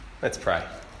Let's pray.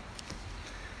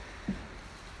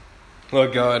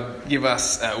 Lord God, give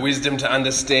us wisdom to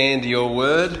understand your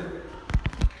word.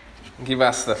 Give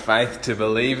us the faith to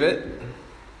believe it.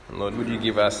 And Lord, would you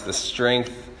give us the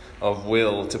strength of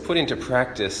will to put into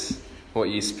practice what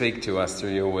you speak to us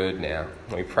through your word now.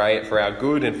 We pray it for our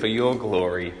good and for your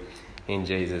glory in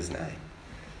Jesus' name.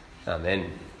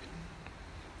 Amen.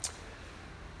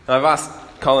 I've asked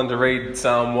Colin to read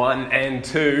Psalm 1 and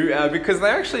 2 because they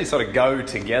actually sort of go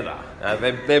together.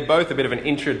 They're both a bit of an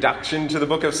introduction to the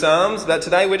book of Psalms, but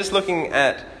today we're just looking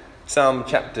at Psalm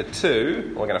chapter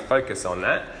 2. We're going to focus on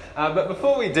that. But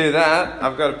before we do that,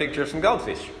 I've got a picture of some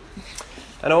goldfish.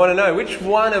 And I want to know which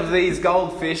one of these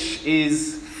goldfish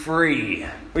is free?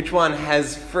 Which one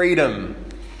has freedom?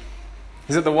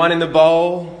 Is it the one in the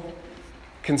bowl?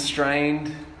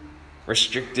 Constrained,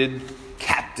 restricted,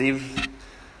 captive?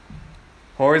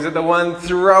 Or is it the one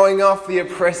throwing off the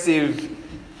oppressive,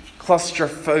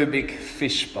 claustrophobic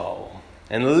fishbowl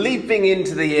and leaping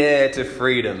into the air to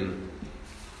freedom?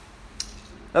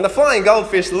 Now the flying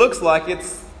goldfish looks like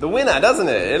it's the winner, doesn't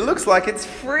it? It looks like it's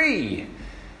free.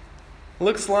 It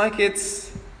looks like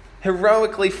it's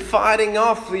heroically fighting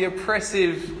off the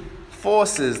oppressive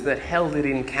forces that held it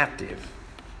in captive.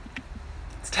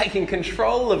 It's taking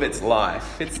control of its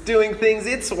life. It's doing things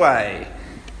its way.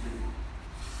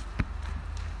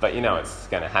 But you know it's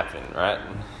going to happen, right?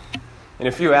 In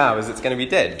a few hours it's going to be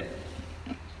dead.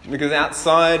 Because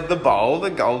outside the bowl,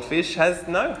 the goldfish has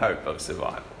no hope of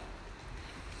survival.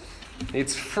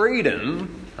 Its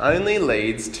freedom only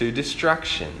leads to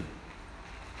destruction.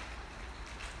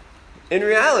 In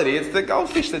reality, it's the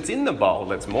goldfish that's in the bowl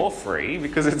that's more free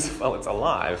because it's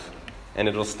alive and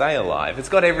it'll stay alive. It's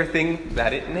got everything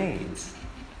that it needs.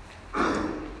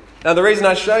 Now, the reason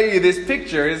I show you this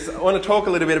picture is I want to talk a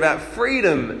little bit about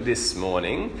freedom this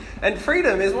morning. And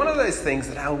freedom is one of those things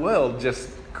that our world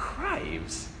just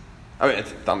craves. I mean,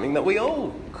 it's something that we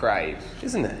all crave,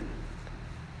 isn't it?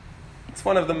 It's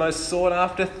one of the most sought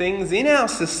after things in our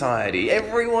society.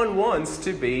 Everyone wants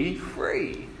to be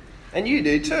free. And you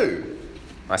do too,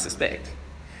 I suspect.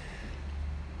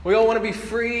 We all want to be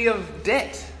free of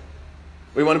debt.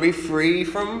 We want to be free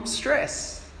from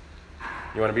stress.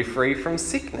 You want to be free from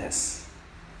sickness.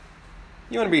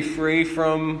 You want to be free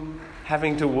from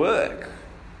having to work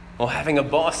or having a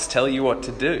boss tell you what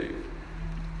to do.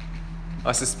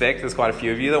 I suspect there's quite a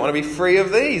few of you that want to be free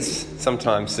of these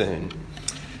sometime soon.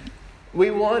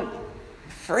 We want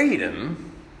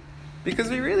freedom because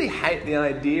we really hate the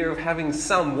idea of having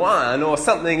someone or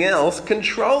something else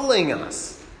controlling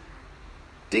us,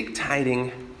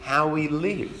 dictating how we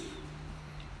live.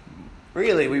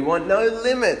 Really, we want no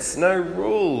limits, no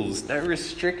rules, no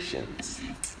restrictions.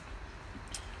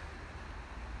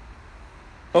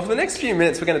 Well, for the next few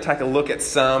minutes, we're going to take a look at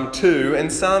Psalm 2. And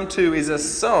Psalm 2 is a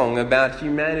song about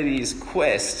humanity's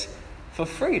quest for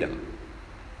freedom.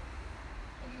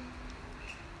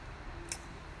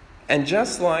 And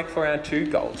just like for our two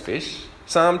goldfish,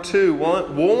 Psalm 2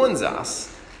 warns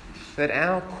us that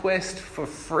our quest for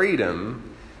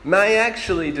freedom may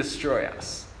actually destroy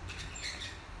us.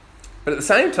 But at the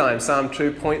same time, Psalm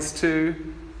 2 points to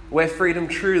where freedom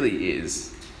truly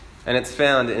is, and it's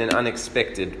found in an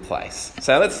unexpected place.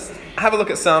 So let's have a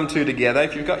look at Psalm 2 together.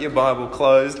 If you've got your Bible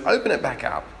closed, open it back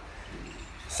up.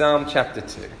 Psalm chapter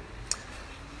 2.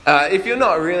 If you're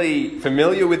not really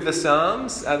familiar with the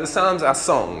Psalms are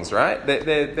songs, right?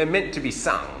 They're meant to be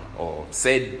sung, or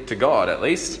said to God at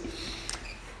least.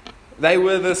 They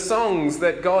were the songs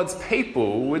that God's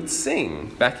people would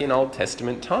sing back in Old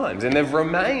Testament times. And they've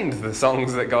remained the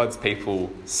songs that God's people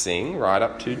sing right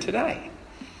up to today.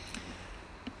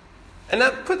 And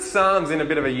that puts Psalms in a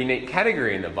bit of a unique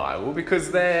category in the Bible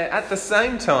because they're at the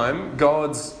same time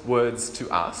God's words to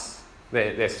us.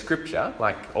 They're scripture,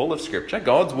 like all of scripture,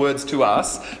 God's words to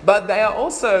us, but they are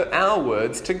also our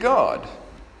words to God.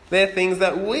 They're things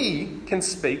that we can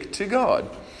speak to God.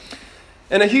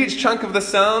 And a huge chunk of the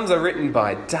Psalms are written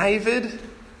by David.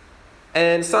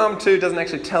 And Psalm 2 doesn't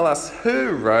actually tell us who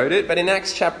wrote it, but in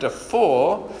Acts chapter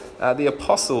 4, the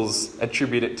apostles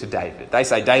attribute it to David. They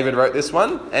say David wrote this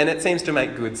one, and it seems to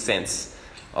make good sense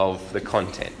of the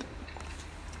content.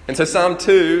 And so Psalm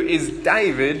 2 is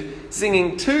David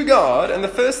singing to God, and the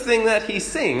first thing that he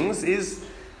sings is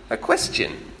a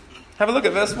question. Have a look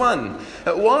at verse 1.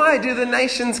 Why do the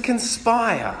nations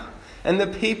conspire and the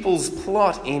peoples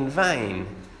plot in vain?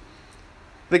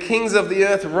 The kings of the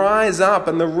earth rise up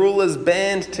and the rulers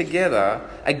band together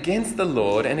against the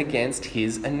Lord and against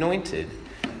his anointed,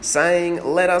 saying,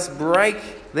 let us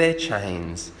break their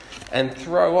chains and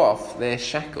throw off their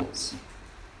shackles.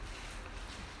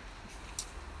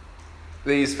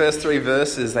 These first 3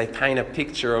 verses, they paint a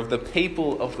picture of the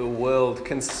people of the world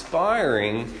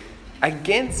conspiring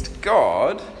against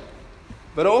God,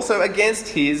 but also against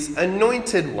his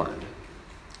anointed one.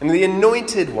 And the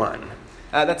anointed one,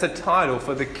 that's a title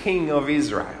for the king of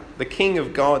Israel, the king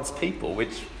of God's people,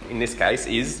 which in this case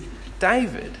is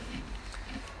David.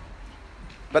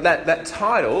 But that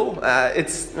title,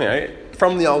 it's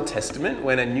from the Old Testament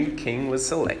when a new king was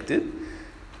selected.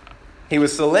 He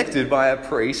was selected by a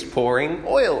priest pouring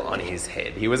oil on his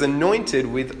head. He was anointed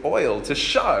with oil to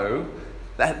show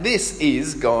that this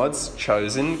is God's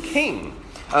chosen king.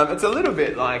 It's a little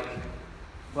bit like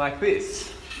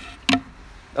this.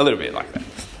 A little bit like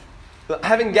that.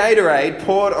 Having Gatorade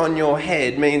poured on your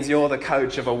head means you're the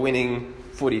coach of a winning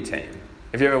footy team.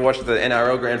 If you ever watched the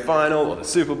NRL Grand Final or the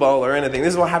Super Bowl or anything,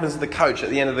 this is what happens to the coach at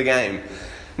the end of the game.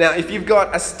 Now, if you've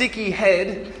got a sticky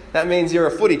head, that means you're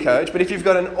a footy coach. But if you've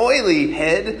got an oily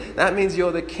head, that means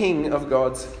you're the king of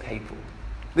God's people.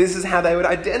 This is how they would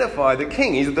identify the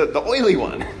king. He's the oily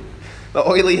one, the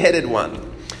oily-headed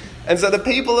one. And so the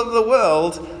people of the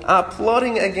world are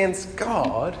plotting against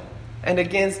God and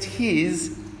against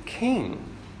his king.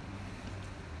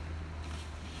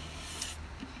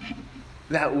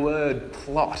 That word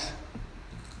plot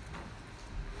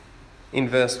in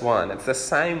verse 1, it's the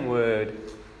same word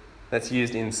that's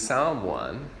used in Psalm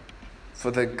 1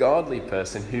 for the godly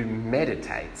person who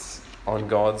meditates on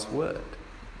God's word.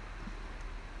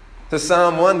 So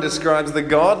Psalm 1 describes the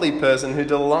godly person who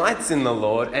delights in the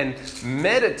Lord and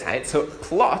meditates or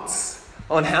plots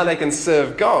on how they can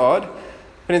serve God.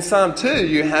 But in Psalm 2,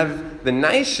 you have the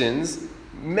nations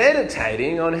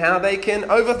meditating on how they can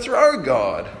overthrow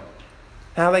God,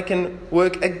 how they can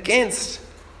work against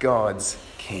God's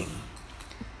king.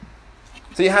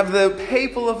 So you have the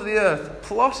people of the earth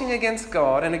plotting against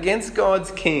God and against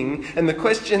God's king. And the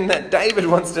question that David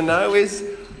wants to know is,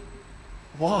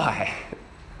 why?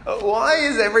 Why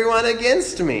is everyone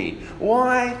against me?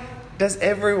 Why does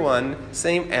everyone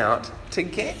seem out to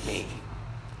get me?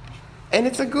 And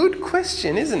it's a good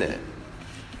question, isn't it?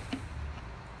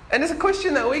 And it's a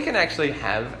question that we can actually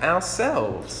have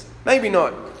ourselves. Maybe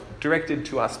not directed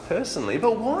to us personally,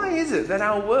 but why is it that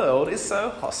our world is so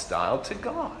hostile to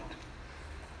God?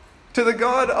 To the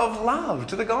God of love,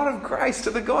 to the God of grace, to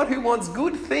the God who wants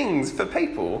good things for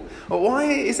people. But why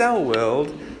is our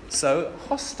world so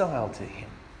hostile to him?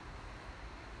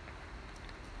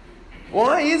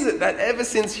 Why is it that ever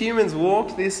since humans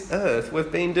walked this earth,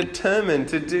 we've been determined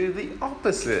to do the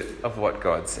opposite of what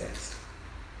God says?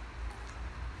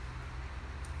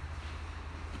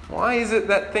 Why is it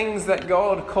that things that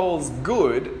God calls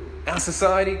good, our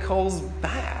society calls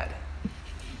bad?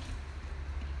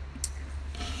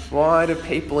 Why do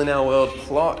people in our world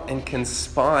plot and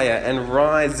conspire and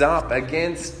rise up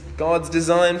against God's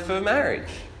design for marriage?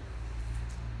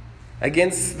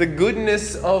 Against the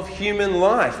goodness of human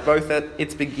life, both at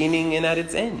its beginning and at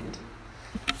its end?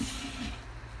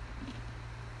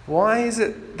 Why is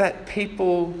it that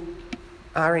people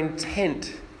are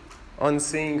intent on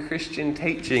seeing Christian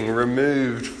teaching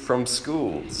removed from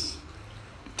schools?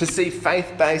 To see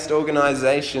faith-based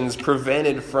organisations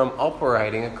prevented from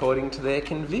operating according to their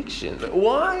convictions?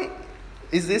 Why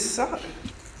is this so?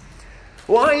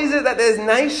 Why is it that there's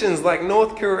nations like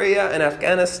North Korea and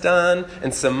Afghanistan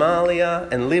and Somalia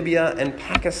and Libya and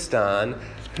Pakistan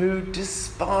who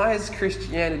despise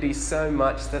Christianity so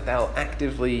much that they'll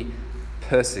actively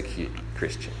persecute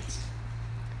Christians?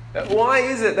 Why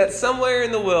is it that somewhere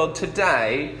in the world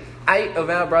today, 8 of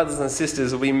our brothers and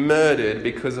sisters will be murdered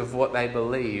because of what they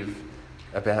believe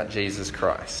about Jesus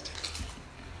Christ?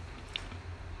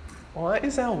 Why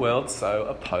is our world so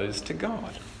opposed to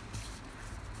God?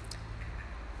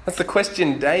 That's the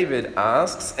question David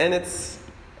asks, and its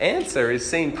answer is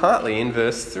seen partly in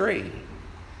verse 3.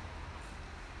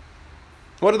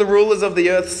 What do the rulers of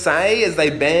the earth say as they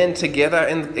band together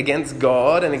against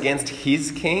God and against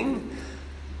his king?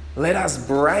 Let us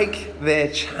break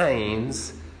their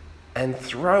chains and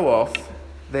throw off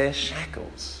their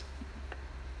shackles.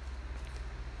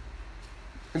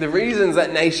 The reasons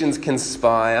that nations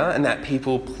conspire and that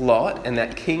people plot and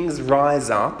that kings rise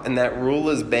up and that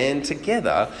rulers band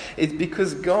together is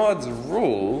because God's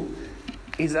rule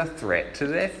is a threat to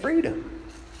their freedom.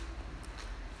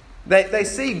 They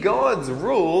see God's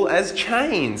rule as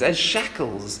chains, as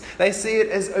shackles. They see it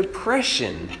as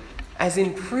oppression, as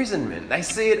imprisonment. They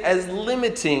see it as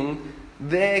limiting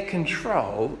their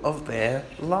control of their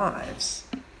lives.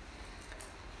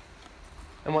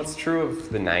 And what's true of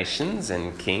the nations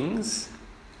and kings,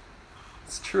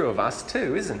 it's true of us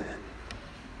too, isn't it?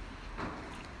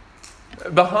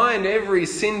 Behind every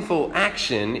sinful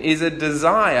action is a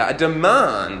desire, a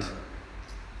demand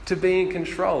to be in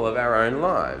control of our own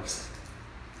lives.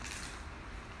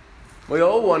 We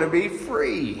all want to be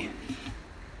free.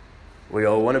 We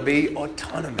all want to be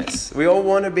autonomous. We all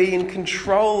want to be in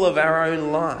control of our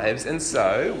own lives, and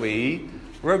so we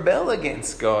rebel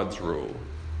against God's rule.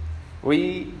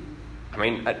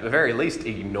 At the very least,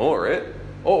 ignore it,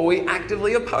 or we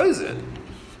actively oppose it.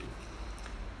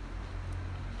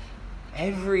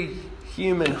 Every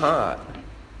human heart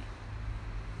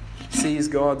sees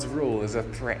God's rule as a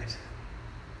threat.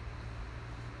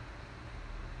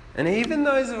 And even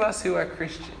those of us who are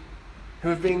Christian, who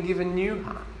have been given new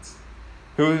hearts,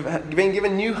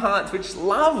 which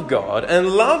love God and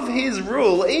love His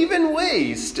rule, even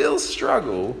we still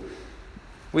struggle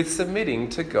with submitting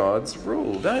to God's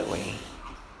rule, don't we?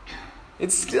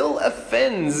 It still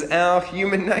offends our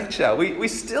human nature. We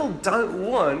still don't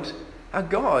want a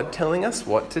God telling us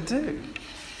what to do.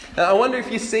 Now, I wonder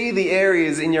if you see the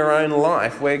areas in your own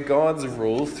life where God's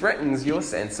rule threatens your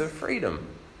sense of freedom.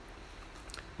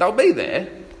 They'll be there.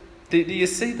 Do you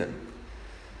see them?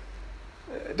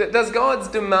 Does God's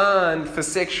demand for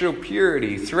sexual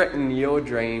purity threaten your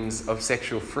dreams of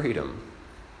sexual freedom?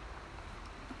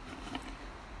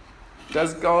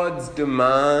 Does God's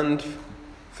demand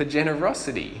for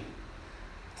generosity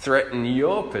threaten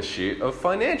your pursuit of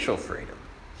financial freedom?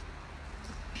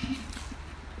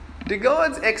 Do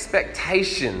God's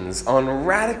expectations on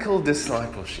radical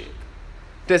discipleship,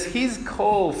 does His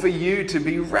call for you to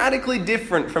be radically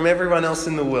different from everyone else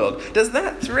in the world, does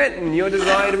that threaten your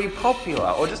desire to be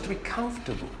popular or just to be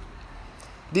comfortable?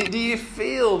 Do you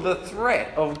feel the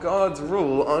threat of God's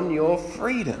rule on your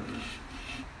freedom?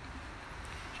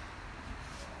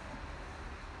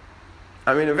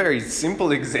 A very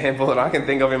simple example that I can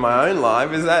think of in my own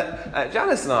life is that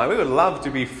Janice and I, we would love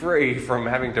to be free from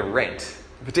having to rent,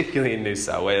 particularly in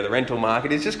Noosa, where the rental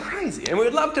market is just crazy. And we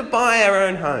would love to buy our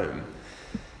own home.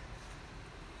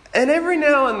 And every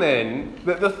now and then,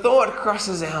 the thought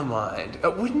crosses our mind,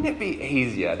 wouldn't it be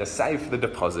easier to save for the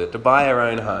deposit, to buy our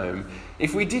own home,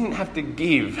 if we didn't have to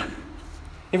give?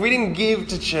 If we didn't give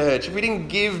to church, if we didn't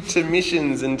give to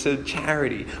missions and to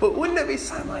charity, wouldn't it be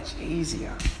so much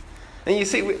easier? And you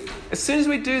see, as soon as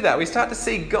we do that, we start to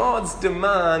see God's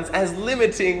demands as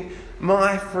limiting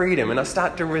my freedom, and I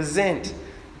start to resent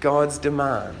God's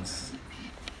demands.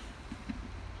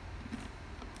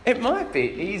 It might be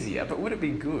easier, but would it be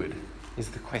good, is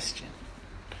the question.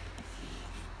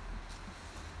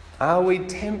 Are we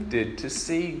tempted to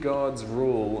see God's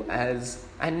rule as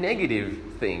a negative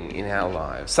thing in our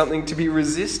lives, something to be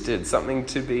resisted, something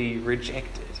to be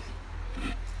rejected?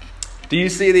 Do you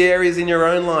see the areas in your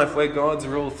own life where God's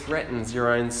rule threatens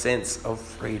your own sense of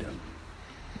freedom?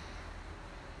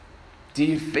 Do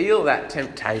you feel that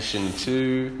temptation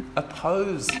to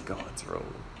oppose God's rule?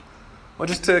 Or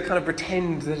just to kind of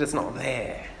pretend that it's not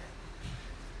there?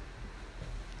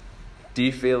 Do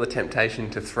you feel the temptation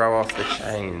to throw off the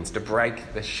chains, to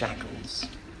break the shackles?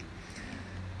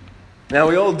 Now,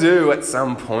 we all do at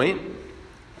some point.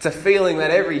 It's a feeling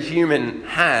that every human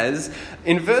has.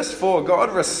 In verse 4,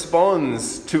 God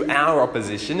responds to our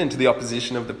opposition and to the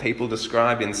opposition of the people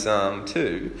described in Psalm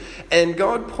 2. And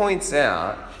God points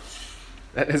out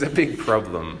that there's a big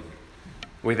problem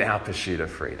with our pursuit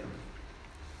of freedom.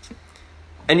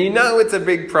 And you know it's a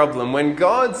big problem when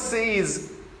God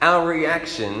sees our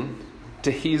reaction to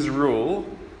His rule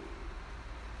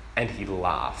and He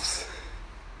laughs.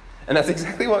 And that's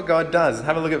exactly what God does.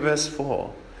 Have a look at verse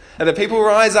 4. And the people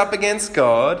rise up against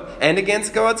God and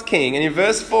against God's king. And in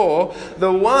verse 4,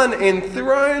 the one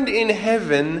enthroned in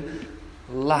heaven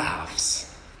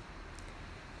laughs.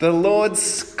 The Lord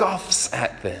scoffs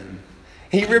at them.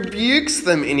 He rebukes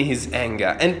them in His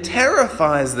anger and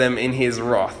terrifies them in His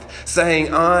wrath,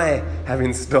 saying, I have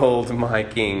installed my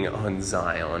king on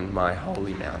Zion, my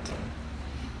holy mountain.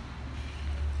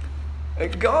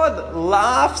 God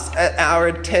laughs at our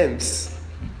attempts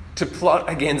to plot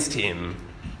against Him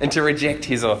and to reject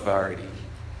His authority.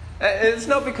 It's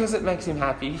not because it makes Him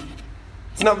happy.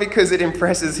 It's not because it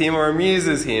impresses Him or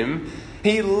amuses Him.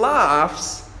 He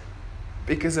laughs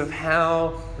because of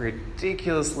how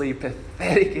ridiculously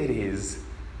pathetic it is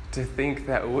to think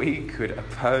that we could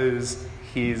oppose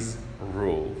His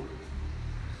rule.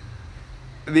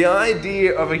 The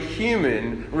idea of a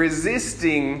human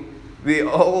resisting the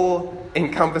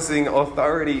all-encompassing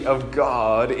authority of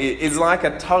God is like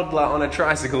a toddler on a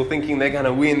tricycle thinking they're going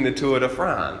to win the Tour de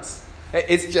France.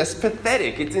 It's just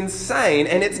pathetic, it's insane,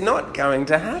 and it's not going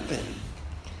to happen.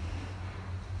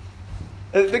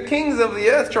 The kings of the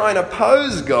earth try and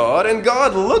oppose God, and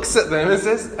God looks at them and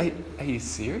says, are you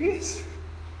serious?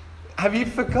 Have you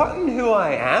forgotten who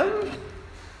I am?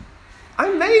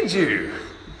 I made you.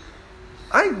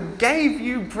 I gave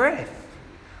you breath.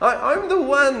 I'm the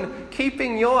one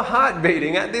keeping your heart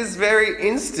beating at this very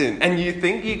instant, and you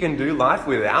think you can do life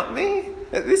without me?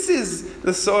 This is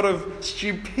the sort of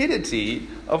stupidity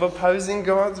of opposing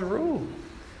God's rule.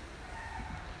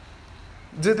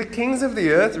 Do the kings of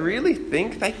the earth really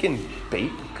think they can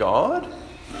beat God?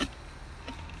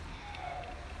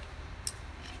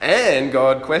 And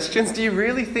God questions, do you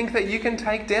really think that you can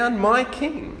take down my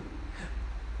king?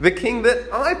 The king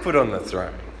that I put on the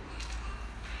throne.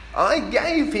 I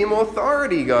gave him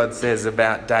authority, God says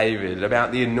about David,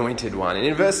 about the anointed one. And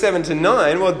in verse 7 to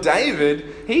 9, well, David,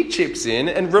 he chips in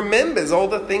and remembers all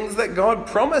the things that God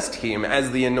promised him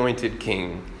as the anointed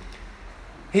king.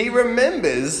 He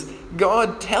remembers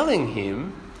God telling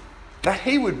him that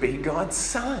he would be God's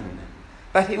son,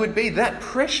 that he would be that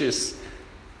precious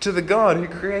to the God who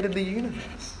created the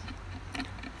universe.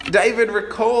 David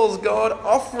recalls God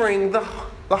offering the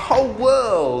whole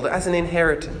world as an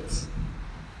inheritance.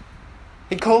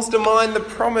 He calls to mind the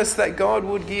promise that God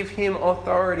would give him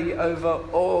authority over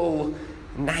all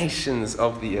nations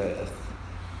of the earth,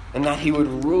 and that he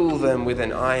would rule them with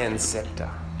an iron scepter.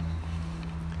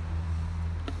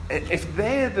 If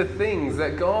they're the things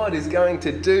that God is going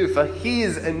to do for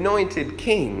his anointed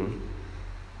king,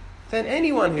 then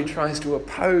anyone who tries to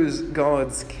oppose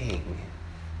God's king,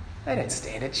 they don't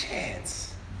stand a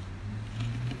chance.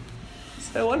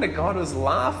 It's no wonder God was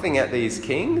laughing at these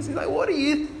kings. He's like, what are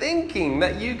you thinking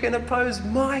that you can oppose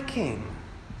my king?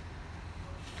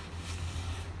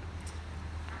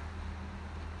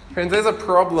 Friends, there's a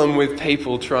problem with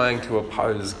people trying to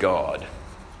oppose God.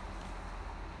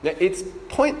 It's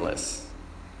pointless.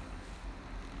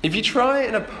 If you try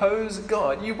and oppose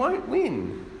God, you won't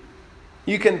win.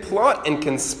 You can plot and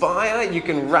conspire, you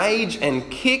can rage and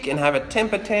kick and have a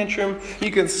temper tantrum,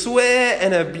 you can swear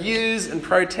and abuse and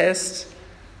protest,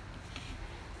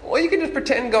 or you can just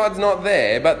pretend God's not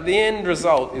there, but the end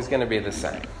result is going to be the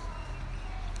same.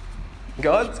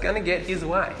 God's going to get his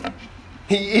way.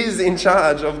 He is in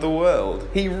charge of the world.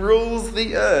 He rules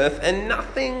the earth, and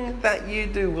nothing that you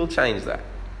do will change that.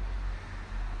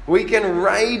 We can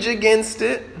rage against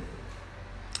it,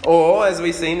 or, as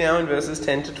we see now in verses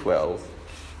 10 to 12,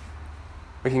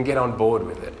 we can get on board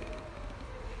with it.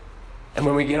 And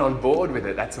when we get on board with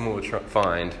it, that's when we'll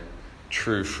find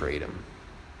true freedom.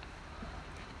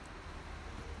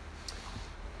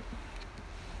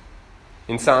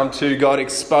 In Psalm 2, God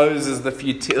exposes the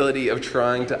futility of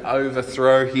trying to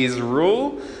overthrow his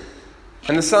rule.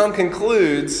 And the psalm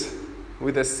concludes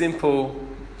with a simple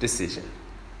decision.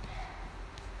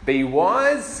 Be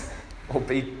wise or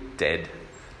be dead.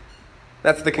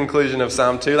 That's the conclusion of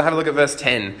Psalm 2. Have a look at verse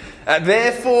 10.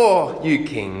 Therefore, you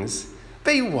kings,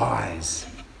 be wise.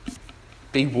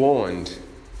 Be warned,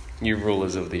 you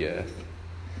rulers of the earth.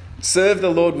 Serve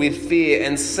the Lord with fear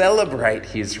and celebrate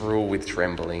his rule with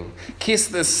trembling. Kiss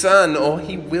the Son, or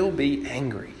he will be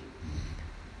angry,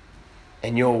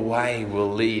 and your way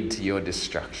will lead to your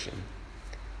destruction.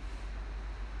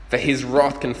 For his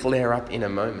wrath can flare up in a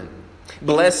moment.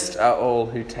 Blessed are all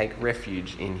who take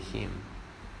refuge in him.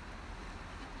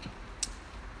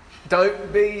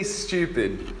 Don't be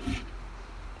stupid.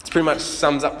 This pretty much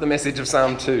sums up the message of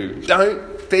Psalm 2.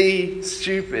 Don't be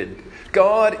stupid.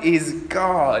 God is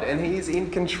God and he's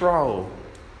in control.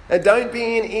 And don't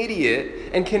be an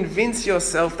idiot and convince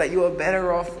yourself that you are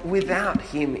better off without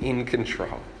him in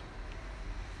control.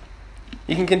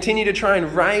 You can continue to try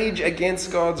and rage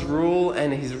against God's rule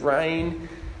and his reign,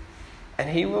 and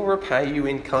he will repay you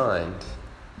in kind.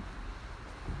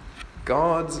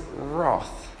 God's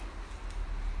wrath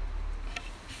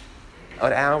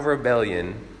at our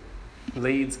rebellion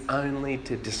leads only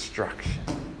to destruction.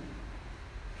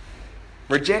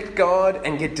 Reject God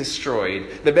and get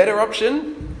destroyed. The better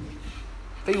option,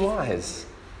 be wise.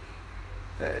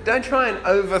 Don't try and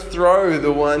overthrow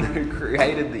the one who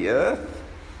created the earth.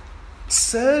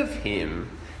 Serve him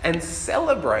and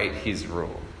celebrate his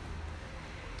rule.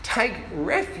 Take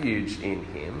refuge in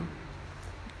him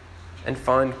and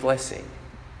find blessing.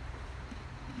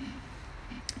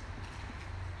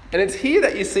 And it's here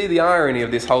that you see the irony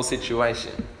of this whole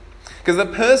situation. Because the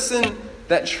person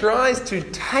that tries to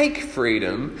take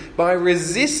freedom by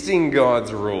resisting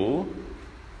God's rule,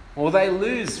 well, they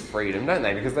lose freedom, don't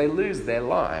they? Because they lose their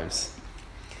lives.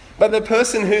 But the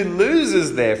person who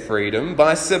loses their freedom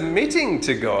by submitting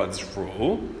to God's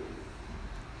rule,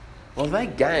 well, they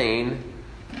gain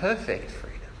perfect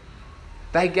freedom.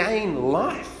 They gain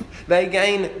life. They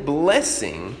gain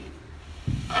blessing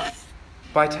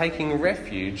by taking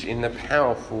refuge in the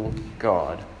powerful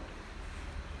God.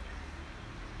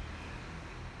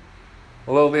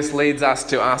 Well, all this leads us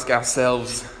to ask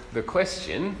ourselves the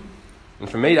question, And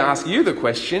for me to ask you the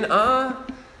question, are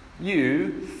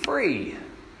you free?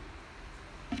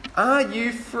 Are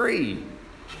you free?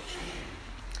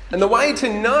 And the way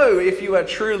to know if you are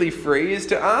truly free is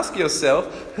to ask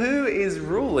yourself, who is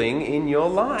ruling in your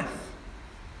life?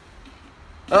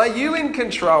 Are you in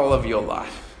control of your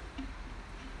life?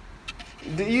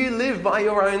 Do you live by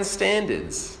your own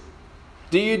standards?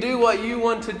 Do you do what you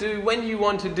want to do when you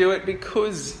want to do it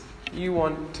because you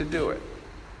want to do it?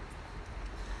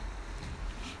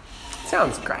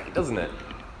 Sounds great, doesn't it?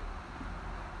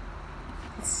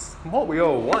 It's what we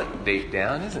all want deep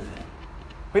down, isn't it?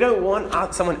 We don't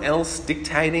want someone else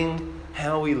dictating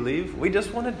how we live. We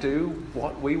just want to do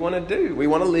what we want to do. We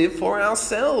want to live for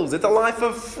ourselves. It's a life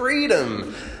of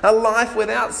freedom, a life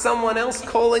without someone else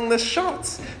calling the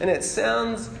shots. And it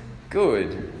sounds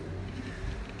good,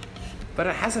 but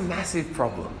it has a massive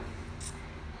problem.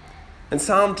 And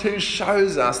Psalm 2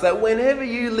 shows us that whenever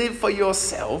you live for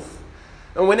yourself,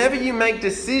 and whenever you make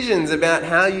decisions about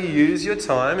how you use your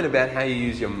time and about how you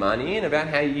use your money and about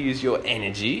how you use your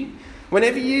energy,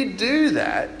 whenever you do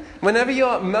that, whenever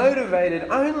you're motivated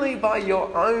only by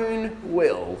your own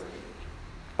will,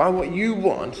 by what you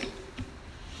want,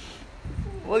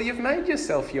 well, you've made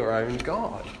yourself your own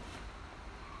God.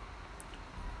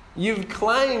 You've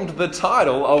claimed the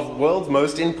title of world's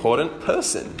most important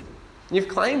person. You've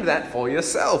claimed that for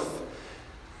yourself.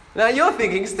 Now you're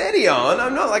thinking, steady on,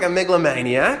 I'm not like a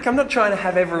megalomaniac. I'm not trying to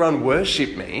have everyone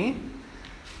worship me.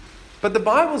 But the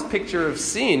Bible's picture of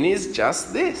sin is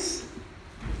just this.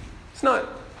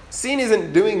 Sin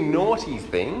isn't doing naughty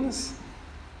things.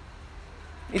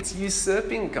 It's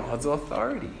usurping God's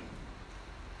authority.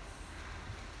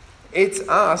 It's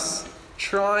us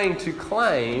trying to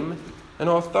claim an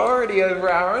authority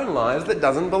over our own lives that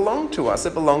doesn't belong to us.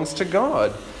 It belongs to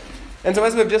God. And so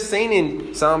as we've just seen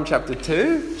in Psalm chapter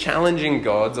 2, challenging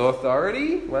God's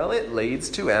authority, well, it leads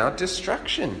to our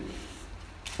destruction.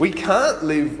 We can't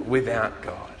live without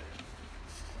God.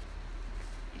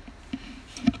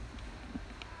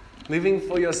 Living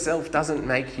for yourself doesn't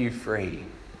make you free.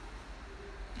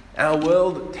 Our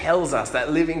world tells us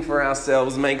that living for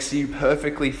ourselves makes you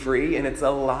perfectly free, and it's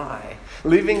a lie.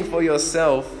 Living for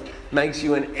yourself makes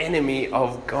you an enemy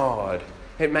of God.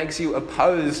 It makes you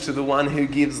opposed to the one who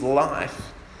gives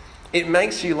life. It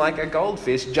makes you like a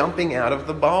goldfish jumping out of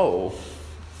the bowl.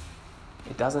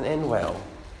 It doesn't end well.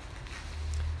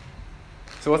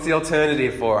 So what's the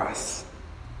alternative for us?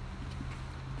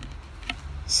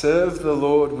 Serve the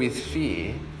Lord with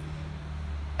fear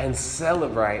and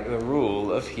celebrate the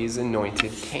rule of his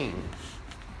anointed king.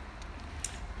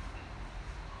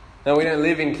 Now, we don't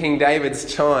live in King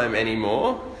David's time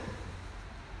anymore.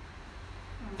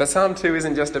 But Psalm 2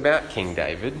 isn't just about King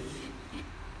David.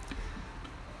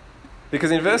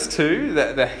 Because in verse 2,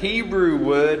 the Hebrew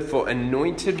word for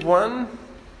anointed one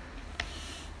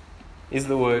is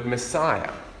the word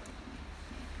Messiah.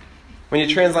 When you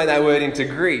translate that word into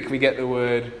Greek, we get the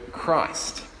word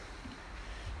Christ.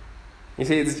 You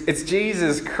see, it's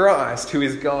Jesus Christ who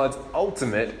is God's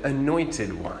ultimate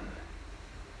anointed one.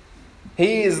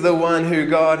 He is the one who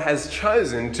God has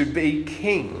chosen to be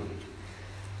king.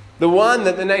 The one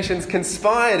that the nations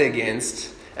conspired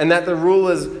against and that the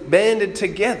rulers banded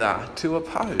together to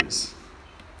oppose.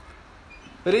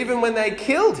 But even when they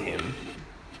killed him,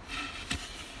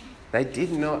 they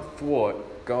did not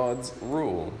thwart God's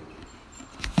rule.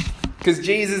 Because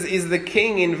Jesus is the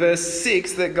king in verse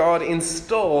 6 that God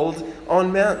installed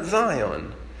on Mount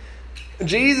Zion.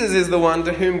 Jesus is the one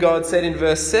to whom God said in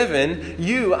verse 7,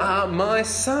 "You are my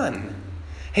son."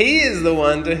 He is the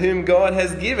one to whom God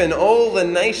has given all the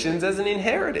nations as an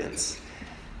inheritance.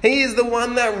 He is the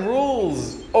one that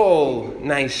rules all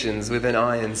nations with an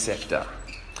iron scepter.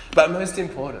 But most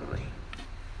importantly,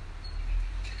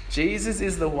 Jesus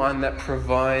is the one that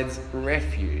provides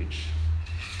refuge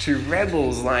to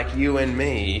rebels like you and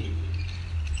me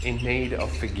in need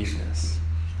of forgiveness.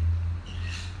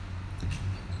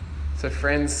 So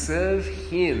friends, serve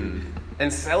him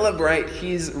and celebrate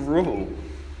his rule.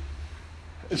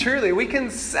 Truly, we can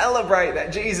celebrate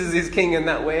that Jesus is king and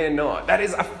that we're not. That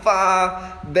is a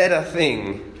far better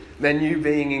thing than you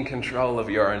being in control of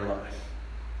your own life.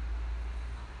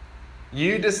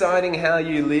 You deciding how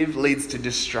you live leads to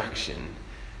destruction.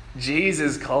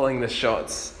 Jesus calling the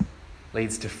shots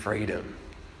leads to freedom.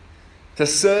 To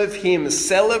serve him,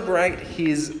 celebrate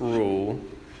his rule,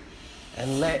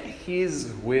 and let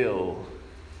his will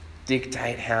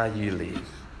dictate how you live.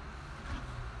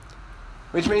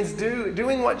 Which means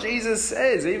doing what Jesus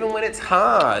says, even when it's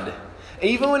hard,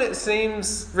 even when it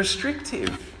seems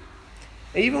restrictive,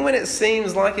 even when it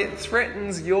seems like it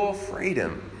threatens your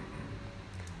freedom.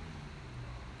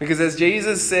 Because as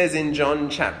Jesus says in John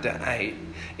chapter 8,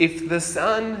 if the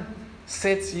Son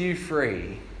sets you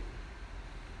free,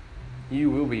 you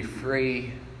will be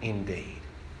free indeed.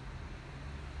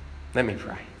 Let me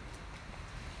pray.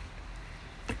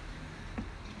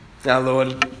 Now,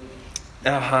 Lord,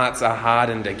 our hearts are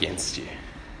hardened against you.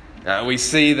 We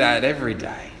see that every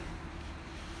day.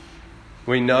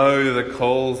 We know the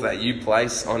calls that you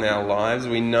place on our lives.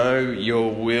 We know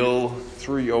your will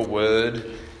through your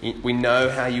word. We know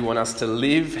how you want us to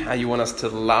live, how you want us to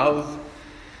love.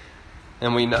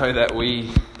 And we know that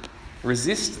we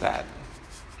resist that.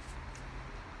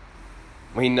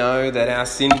 We know that our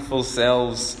sinful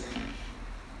selves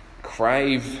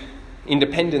crave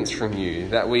independence from you,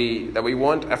 that we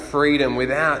want a freedom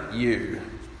without you.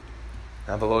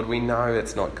 Now, the Lord, we know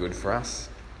it's not good for us.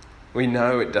 We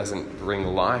know it doesn't bring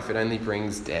life, it only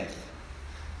brings death.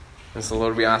 And so,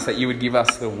 Lord, we ask that you would give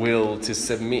us the will to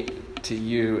submit to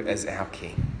you as our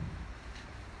King.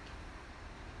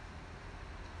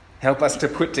 Help us to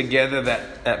put to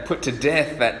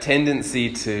death that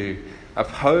tendency to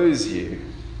oppose you,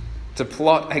 to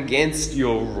plot against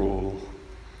your rule.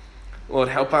 Lord,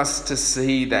 help us to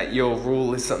see that your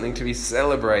rule is something to be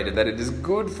celebrated, that it is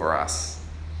good for us.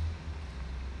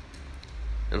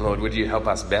 And Lord, would you help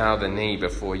us bow the knee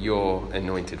before your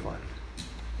anointed one?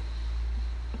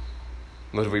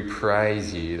 Lord, we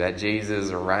praise you that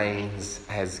Jesus reigns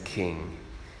as King,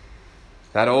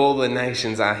 that all the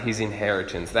nations are his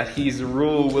inheritance, that his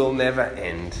rule will never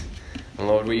end. And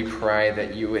Lord, we pray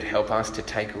that you would help us to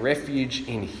take refuge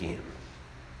in him,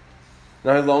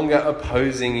 no longer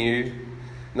opposing you,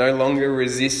 no longer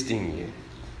resisting you,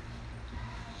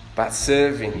 but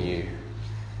serving you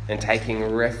and taking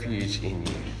refuge in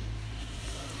you.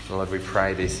 Lord, we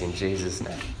pray this in Jesus'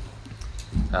 name.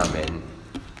 Amen.